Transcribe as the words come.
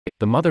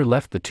The mother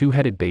left the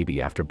two-headed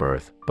baby after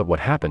birth, but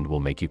what happened will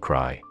make you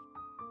cry.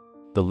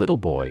 The little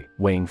boy,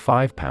 weighing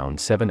 5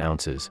 pounds 7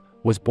 ounces,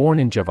 was born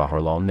in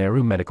Jawaharlal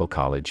Nehru Medical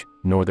College,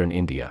 northern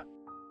India.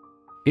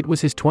 It was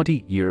his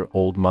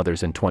 20-year-old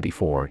mother's and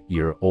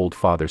 24-year-old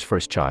father's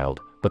first child,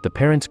 but the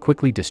parents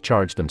quickly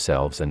discharged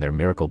themselves and their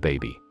miracle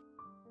baby.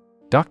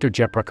 Dr.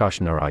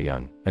 Jayaprakash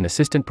Narayan, an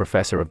assistant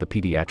professor of the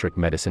pediatric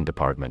medicine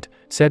department,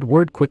 said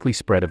word quickly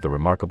spread of the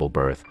remarkable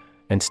birth,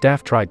 and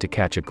staff tried to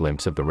catch a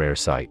glimpse of the rare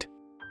sight.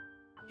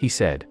 He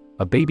said,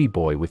 "A baby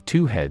boy with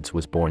 2 heads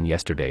was born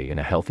yesterday in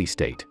a healthy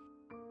state."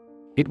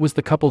 It was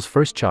the couple's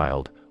first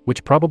child,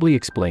 which probably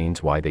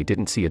explains why they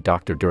didn't see a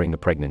doctor during the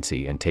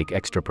pregnancy and take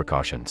extra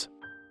precautions.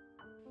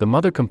 The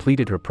mother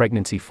completed her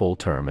pregnancy full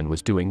term and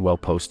was doing well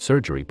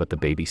post-surgery, but the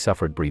baby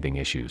suffered breathing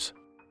issues.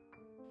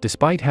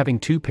 Despite having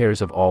 2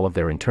 pairs of all of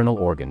their internal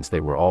organs,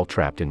 they were all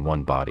trapped in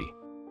one body.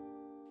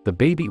 The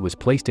baby was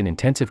placed in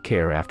intensive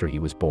care after he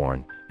was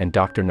born, and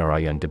Dr.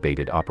 Narayan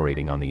debated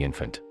operating on the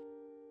infant.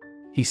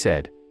 He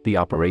said, "The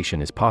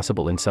operation is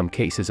possible in some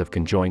cases of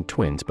conjoined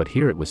twins, but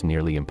here it was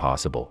nearly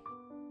impossible.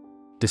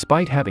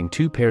 Despite having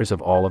 2 pairs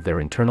of all of their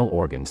internal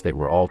organs, they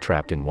were all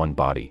trapped in one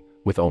body,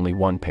 with only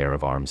 1 pair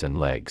of arms and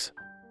legs."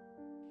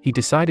 He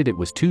decided it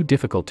was too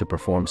difficult to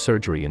perform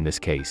surgery in this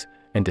case,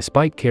 and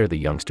despite care the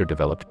youngster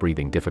developed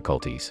breathing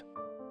difficulties.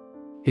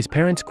 His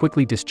parents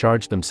quickly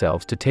discharged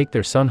themselves to take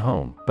their son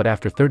home, but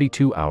after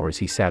 32 hours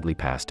he sadly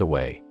passed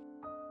away.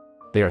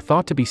 They are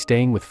thought to be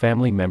staying with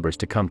family members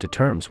to come to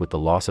terms with the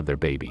loss of their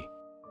baby.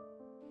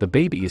 The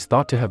baby is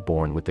thought to have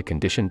born with the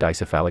condition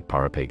dicephalic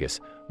paraplegia,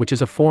 which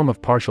is a form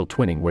of partial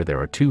twinning where there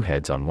are 2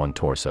 heads on one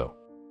torso.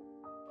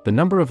 The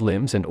number of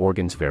limbs and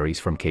organs varies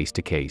from case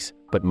to case,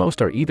 but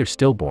most are either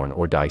stillborn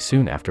or die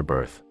soon after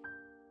birth.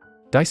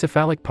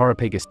 Dicephalic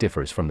paraplegia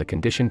differs from the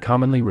condition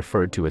commonly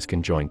referred to as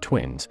conjoined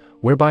twins,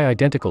 whereby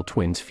identical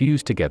twins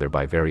fuse together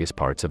by various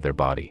parts of their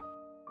body.